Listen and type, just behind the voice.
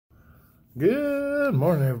Good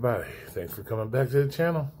morning, everybody. Thanks for coming back to the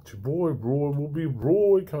channel. It's your boy, Roy, will be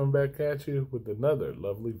Roy, coming back at you with another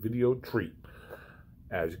lovely video treat.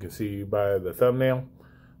 As you can see by the thumbnail,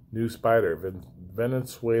 new spider,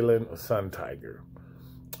 Venezuelan Sun Tiger,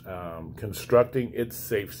 constructing its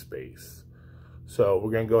safe space. So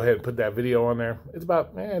we're going to go ahead and put that video on there. It's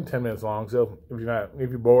about 10 minutes long, so if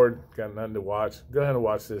you're bored, got nothing to watch, go ahead and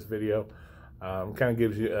watch this video. Kind of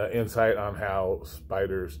gives you insight on how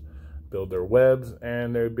spiders build their webs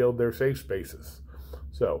and they build their safe spaces.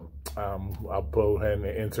 So I'll go ahead and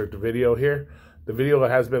insert the video here. The video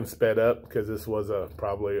has been sped up because this was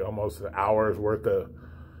probably almost an hour's worth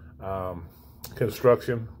of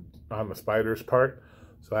construction on the spider's part.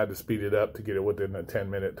 So I had to speed it up to get it within the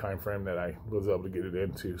 10-minute time frame that I was able to get it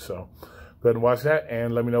into. So go ahead and watch that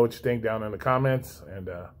and let me know what you think down in the comments, and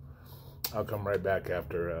I'll come right back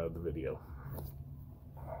after the video.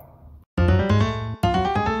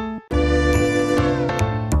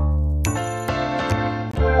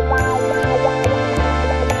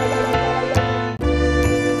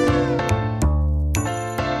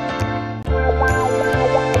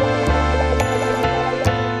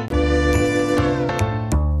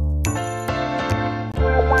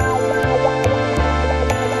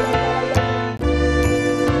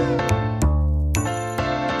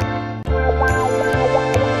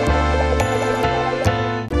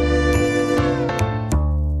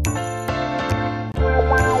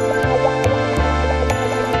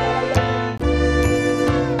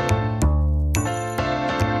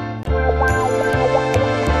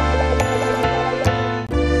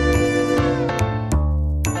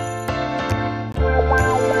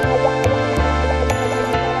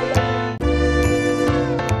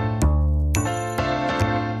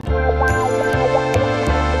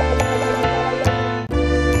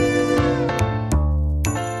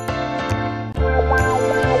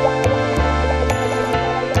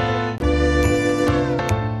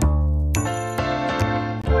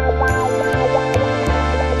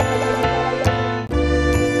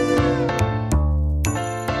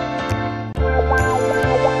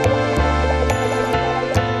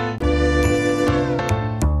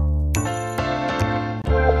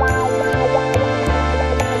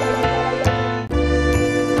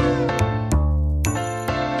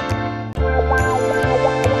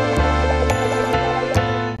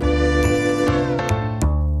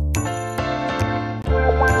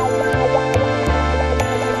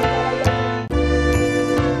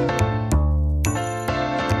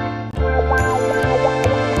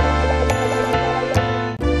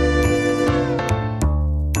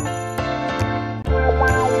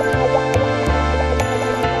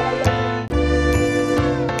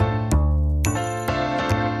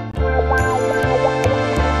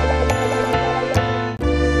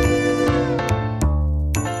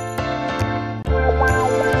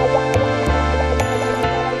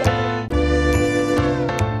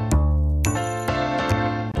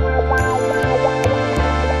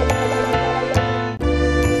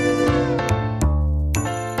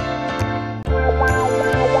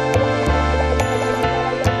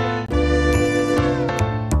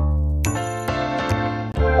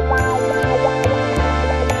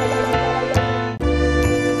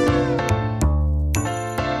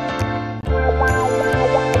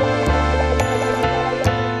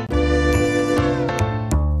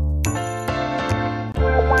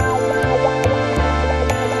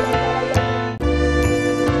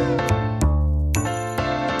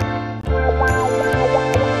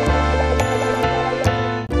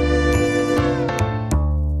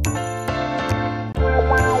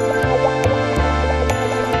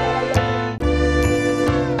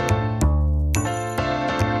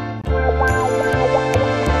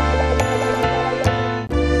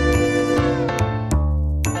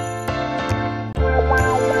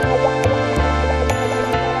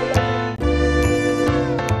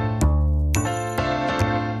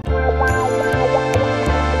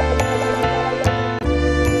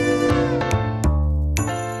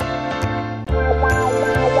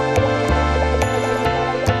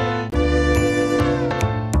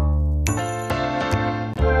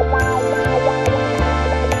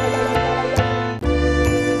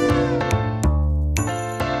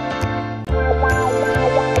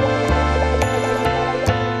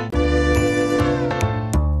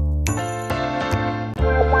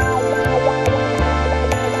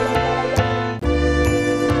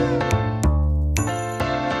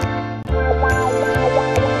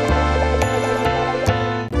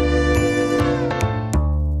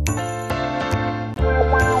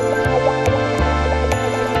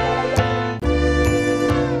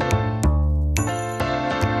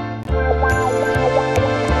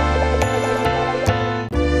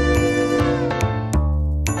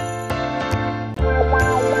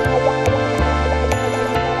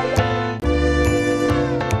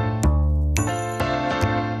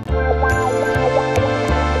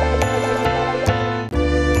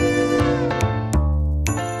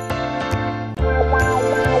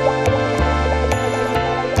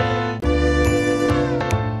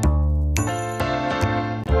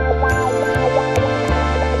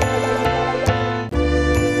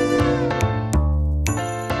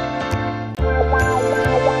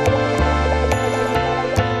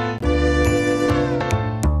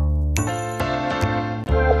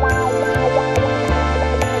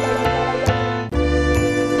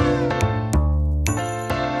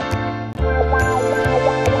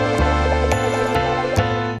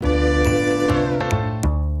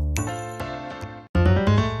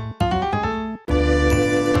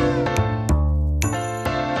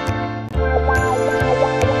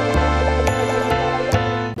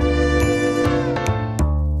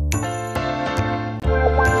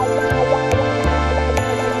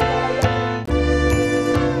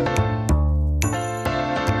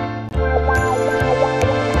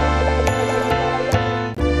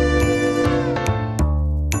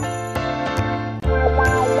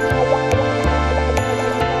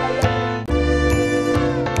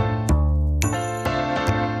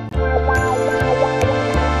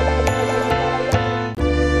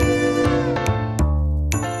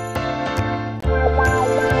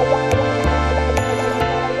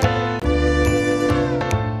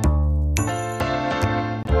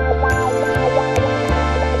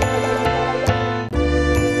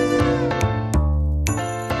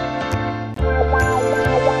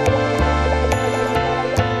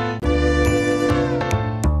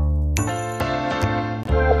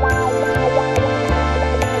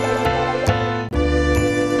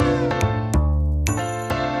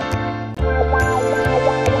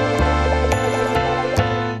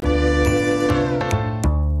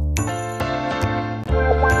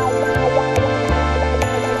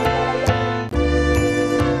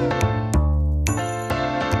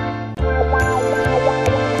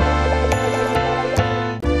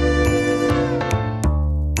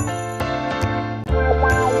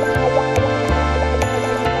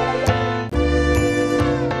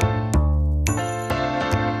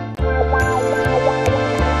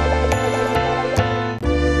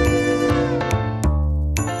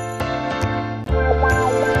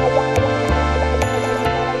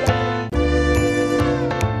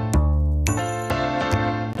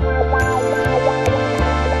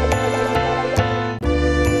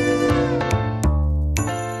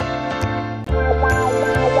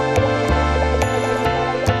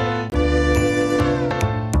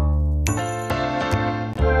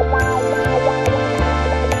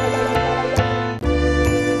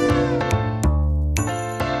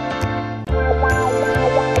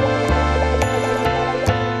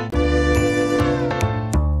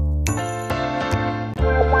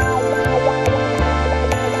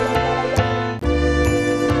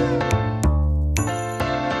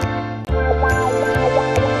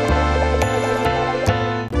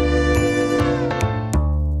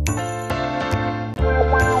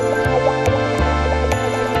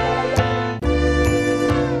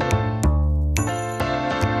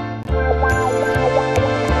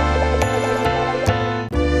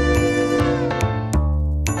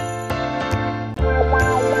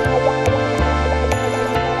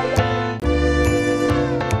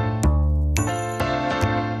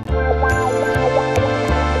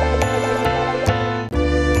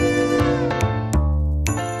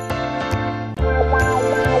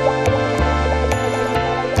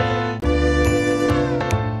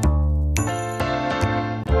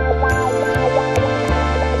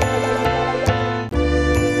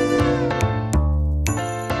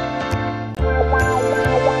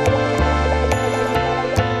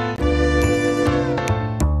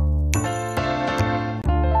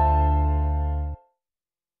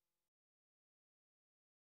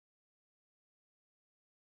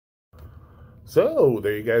 So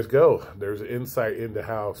there you guys go. There's an insight into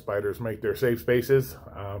how spiders make their safe spaces.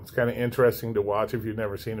 It's kind of interesting to watch if you've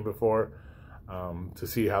never seen it before, to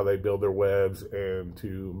see how they build their webs and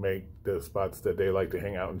to make the spots that they like to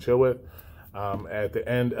hang out and chill with. At the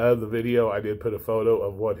end of the video, I did put a photo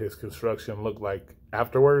of what his construction looked like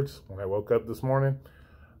afterwards when I woke up this morning,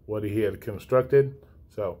 what he had constructed.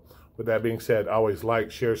 So with that being said, always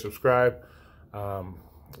like, share, subscribe. You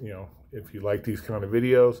know, if you like these kind of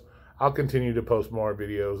videos, I'll continue to post more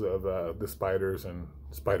videos of the spiders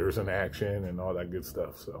in action and all that good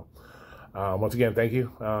stuff. So once again, thank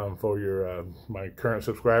you for your my current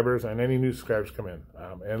subscribers and any new subscribers come in,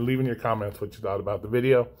 and leaving your comments what you thought about the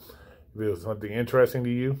video. If it was something interesting to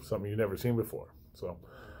you, something you've never seen before. So,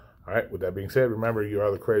 all right, with that being said, remember, you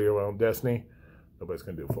are the creator of your own destiny. Nobody's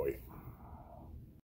going to do it for you.